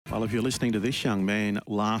Well, if you're listening to this young man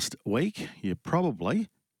last week, you probably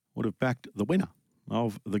would have backed the winner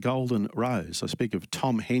of the Golden Rose. I speak of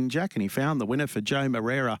Tom Henjak, and he found the winner for Joe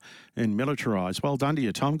Moreira in Militarised. Well done to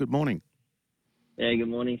you, Tom. Good morning. Yeah, good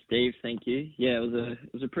morning, Steve. Thank you. Yeah, it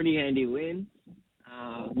was a pretty handy win.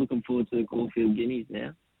 Looking forward to the Caulfield Guineas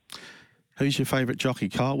now. Who's your favourite jockey,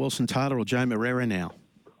 Kyle Wilson-Taylor or Joe Moreira now?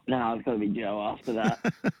 No, it's got to be Joe after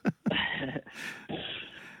that.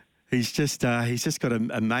 He's just got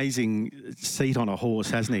an amazing seat on a horse,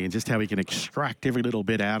 hasn't he? And just how he can extract every little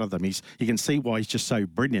bit out of them. You can see why he's just so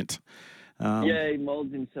brilliant. Yeah, he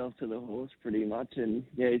moulds himself to the horse pretty much, and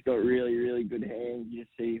yeah, he's got really, really good hands. You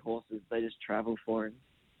see horses, they just travel for him.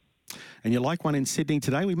 And you like one in Sydney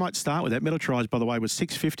today? We might start with that. Militarised, by the way, was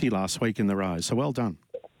 $6.50 last week in the Rose, so well done.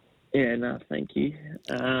 Yeah, no, thank you.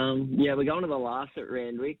 Yeah, we're going to the last at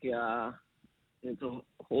Randwick. It's a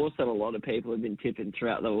horse that a lot of people have been tipping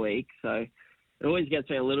throughout the week, so it always gets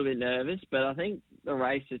me a little bit nervous, but I think the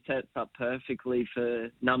race just sets up perfectly for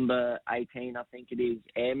number 18, I think it is,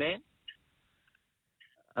 Airman.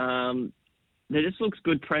 There just looks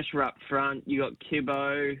good pressure up front. You got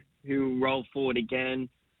Kibbo, who roll forward again.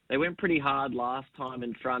 They went pretty hard last time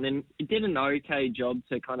in front, and it did an okay job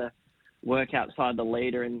to kind of work outside the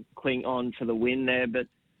leader and cling on for the win there, but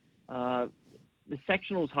the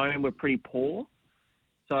sectionals home were pretty poor.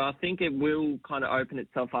 So I think it will kind of open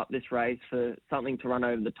itself up, this race, for something to run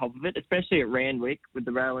over the top of it, especially at Randwick with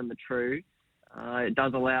the rail and the true. It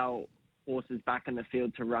does allow horses back in the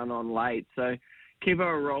field to run on late. So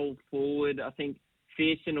Kibbo roll forward. I think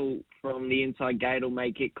Fearson from the inside gate will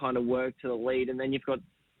make it kind of work to the lead. And then you've got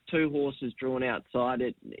two horses drawn outside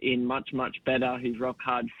it in much, much better, who's rock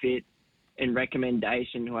hard fit, and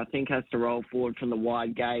Recommendation, who I think has to roll forward from the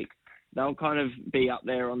wide gate. They'll kind of be up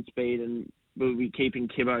there on speed and will be keeping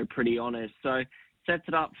Kibbo pretty honest. So sets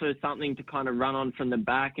it up for something to kind of run on from the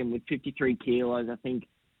back, and with 53 kilos, I think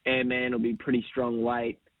Airman will be pretty strong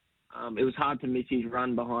weight. It was hard to miss his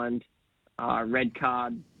run behind Red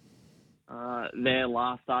Card there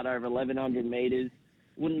last start over 1,100 metres.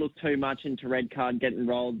 Wouldn't look too much into Red Card getting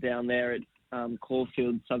rolled down there at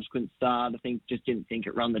Caulfield subsequent start. I think just didn't think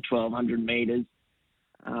it run the 1,200 metres.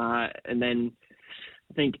 And then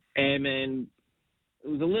I think Airman, it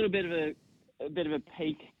was a little bit of a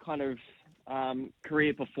peak kind of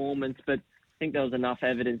career performance, but I think there was enough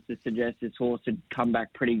evidence to suggest this horse had come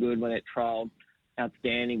back pretty good when it trialled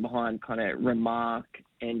outstanding behind kind of Remark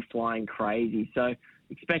and Flying Crazy. So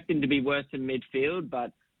expect him to be worse in midfield,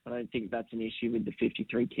 but I don't think that's an issue with the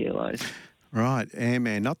 53 kilos. Right,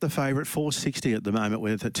 Airman, not the favourite, $4.60 at the moment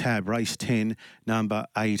with a tab, race 10, number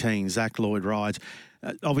 18, Zach Lloyd rides.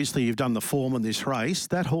 Obviously, you've done the form in this race.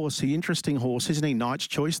 That horse, the interesting horse, isn't he? Knight's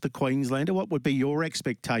Choice, the Queenslander. What would be your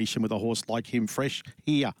expectation with a horse like him, fresh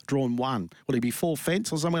here, drawn one? Will he be full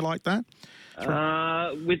fence or somewhere like that?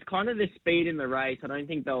 With kind of the speed in the race, I don't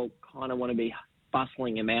think they'll kind of want to be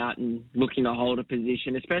bustling him out and looking to hold a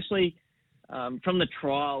position, especially from the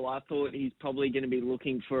trial. I thought he's probably going to be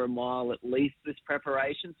looking for a mile at least this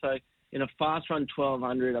preparation. So in a fast run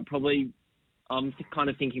 1,200, I'm kind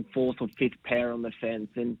of thinking fourth or fifth pair on the fence,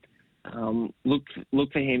 and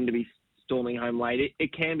look for him to be storming home late.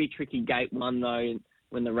 It can be tricky gate one though,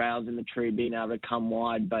 when the rails in the tree being able to come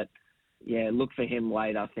wide. But yeah, look for him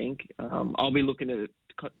late. I think I'll be looking to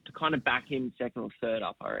kind of back him second or third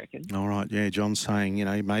up, I reckon. All right, yeah, John's saying,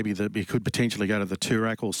 maybe that we could potentially go to the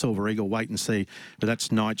Toorak or Silver Eagle, wait and see, but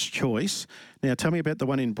that's Knight's Choice. Now, tell me about the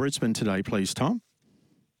one in Brisbane today, please, Tom.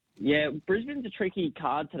 Yeah, Brisbane's a tricky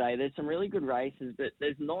card today. There's some really good races, but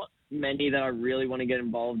there's not many that I really want to get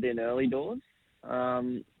involved in early doors.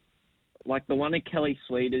 Like the one at Kelly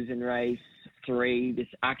Sweeters in race 3, this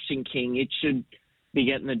Action King, it should be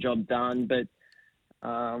getting the job done, but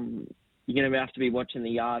you're going to have to be watching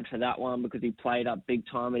the yard for that one because he played up big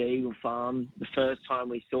time at Eagle Farm the first time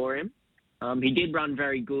we saw him. He did run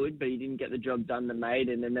very good, but he didn't get the job done the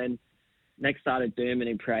maiden, and then next start at Doom and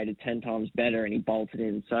he paraded 10 times better and he bolted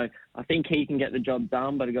in. So I think he can get the job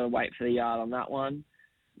done, but I've got to wait for the yard on that one.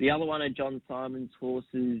 The other one at John Simon's horse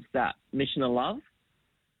is that Mission of Love.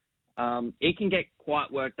 It can get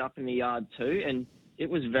quite worked up in the yard too, and it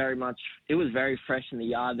was very fresh in the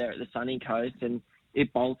yard there at the Sunny Coast, and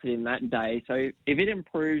it bolted in that day. So if it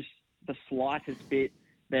improves the slightest bit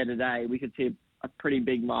there today, we could see a pretty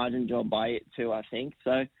big margin job by it too, I think.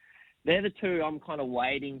 So they're the two I'm kind of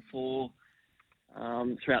waiting for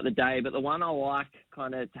throughout the day. But the one I like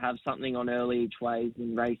kind of to have something on early each way is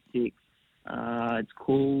in race 6. It's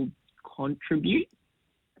called Contribute.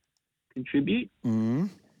 Mm-hmm.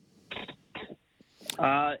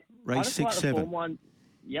 Race 6, 7. One.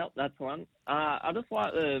 Yep, that's one. I just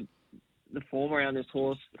like the the form around this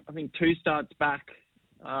horse. I think 2 starts back,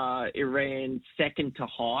 it ran second to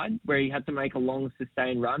Hyde, where he had to make a long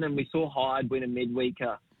sustained run, and we saw Hyde win a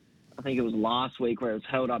midweeker. I think it was last week where it was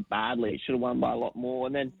held up badly. It should have won by a lot more.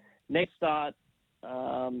 And then next start,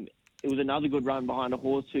 it was another good run behind a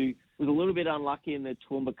horse who was a little bit unlucky in the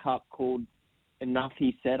Toowoomba Cup called Enough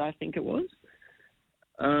He Said, I think it was.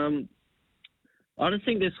 I just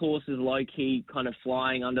think this horse is low-key kind of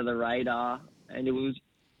flying under the radar, and it was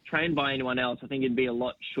trained by anyone else, I think it'd be a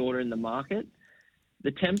lot shorter in the market.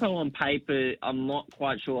 The tempo on paper, I'm not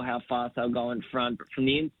quite sure how fast they'll go in front, but from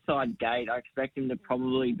the inside gate, I expect him to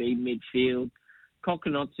probably be midfield.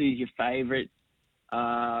 Kokonotsu is your favourite.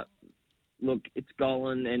 Look, it's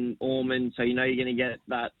Golan and Ormond, so you know you're going to get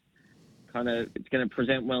that kind of, it's going to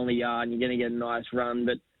present well in the yard and you're going to get a nice run,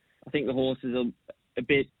 but I think the horse is a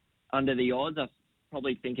bit under the odds. I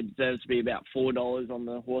probably think it deserves to be about $4 on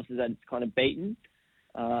the horses that it's kind of beaten.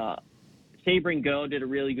 Sebring Girl did a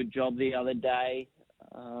really good job the other day,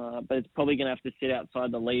 but it's probably going to have to sit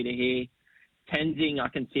outside the leader here. Tenzing, I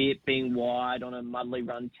can see it being wide on a muddly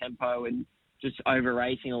run tempo and just over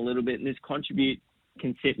racing a little bit. And this Contribute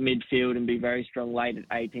can sit midfield and be very strong late at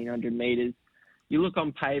 1,800 metres. You look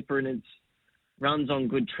on paper and it's runs on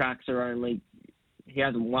good tracks are only, he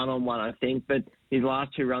hasn't won on one, I think, but his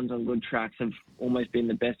last 2 runs on good tracks have almost been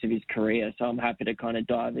the best of his career. So I'm happy to kind of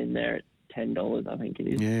dive in there at $10, I think it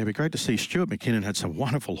is. Yeah, it'd be great to see. Stuart McKinnon had some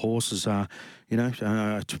wonderful horses, had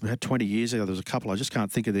 20 years ago. There was a couple, I just can't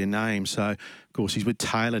think of their names. So, of course, he's with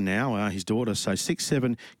Taylor now, his daughter. So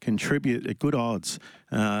 6-7 Contribute at good odds,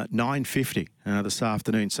 $9.50 this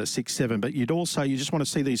afternoon. So 6-7. But you just want to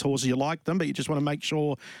see these horses. You like them, but you just want to make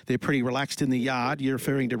sure they're pretty relaxed in the yard. You're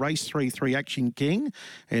referring to race 3 Action King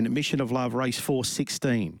and Mission of Love race 4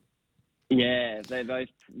 16. Yeah, they're both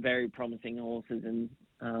very promising horses, and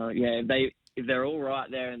if they're all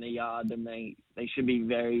right there in the yard, then they should be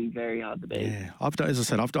very, very hard to beat. Yeah, as I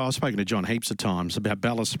said, I've spoken to John heaps of times about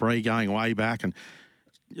Bella Spree going way back, and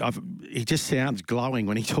he just sounds glowing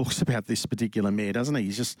when he talks about this particular mare, doesn't he?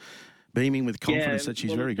 He's just beaming with confidence that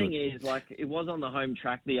she's very good. The thing is, like, it was on the home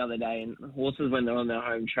track the other day, and horses, when they're on their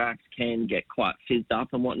home tracks, can get quite fizzed up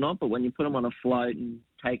and whatnot, but when you put them on a float and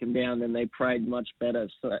take them down, then they parade much better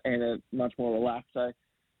and are much more relaxed. So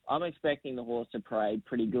I'm expecting the horse to parade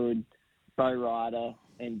pretty good. Bo Rider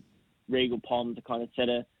and Regal Pom to kind of set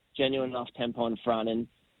a genuine enough tempo in front, and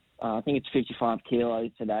I think it's 55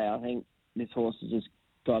 kilos today. I think this horse has just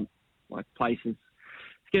got places.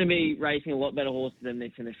 It's going to be racing a lot better horses than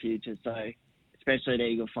this in the future. So, especially at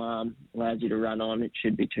Eagle Farm, allows you to run on. It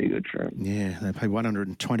should be too good for him. Yeah, they pay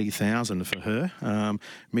 $120,000 for her.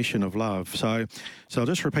 Mission of Love. So I'll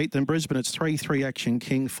just repeat them. Brisbane, it's 3 Action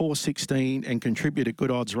King, 4-16, and Contribute at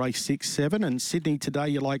good odds race 6-7. And Sydney today,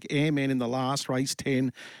 you like Airman in the last race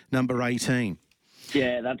 10, number 18.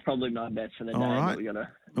 Yeah, that's probably my best for the day. All right.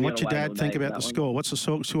 And what's your dad think about the score? What's the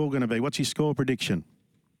score going to be? What's your score prediction?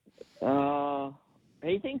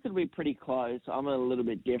 He thinks it'll be pretty close. I'm a little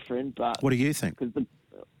bit different, but what do you think?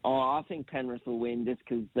 I think Penrith will win just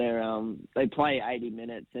because they play 80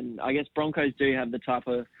 minutes, and I guess Broncos do have the type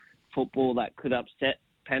of football that could upset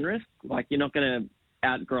Penrith. Like, you're not going to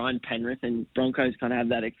outgrind Penrith, and Broncos kind of have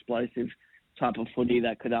that explosive type of footy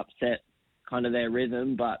that could upset kind of their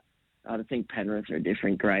rhythm. But I think Penrith are a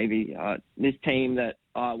different gravy. This team that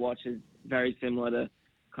I watch is very similar to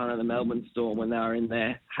kind of the Melbourne Storm when they were in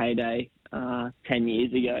their heyday 10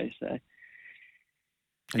 years ago. So,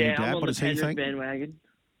 and your dad, I'm on what does the he Penrith think? bandwagon.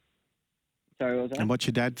 Sorry, what was that? And what's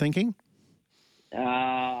your dad thinking?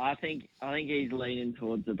 I think he's leaning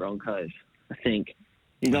towards the Broncos. I think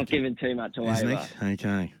he's not giving too much away. Isn't he?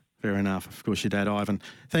 Okay, fair enough. Of course, your dad, Ivan.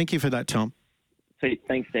 Thank you for that, Tom.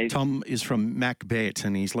 Thanks, Steve. Tom is from MacBet,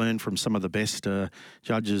 and he's learned from some of the best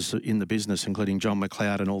judges in the business, including John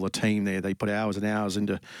McLeod and all the team there. They put hours and hours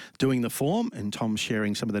into doing the form, and Tom's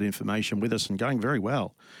sharing some of that information with us and going very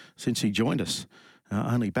well since he joined us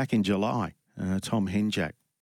only back in July. Tom Henjak.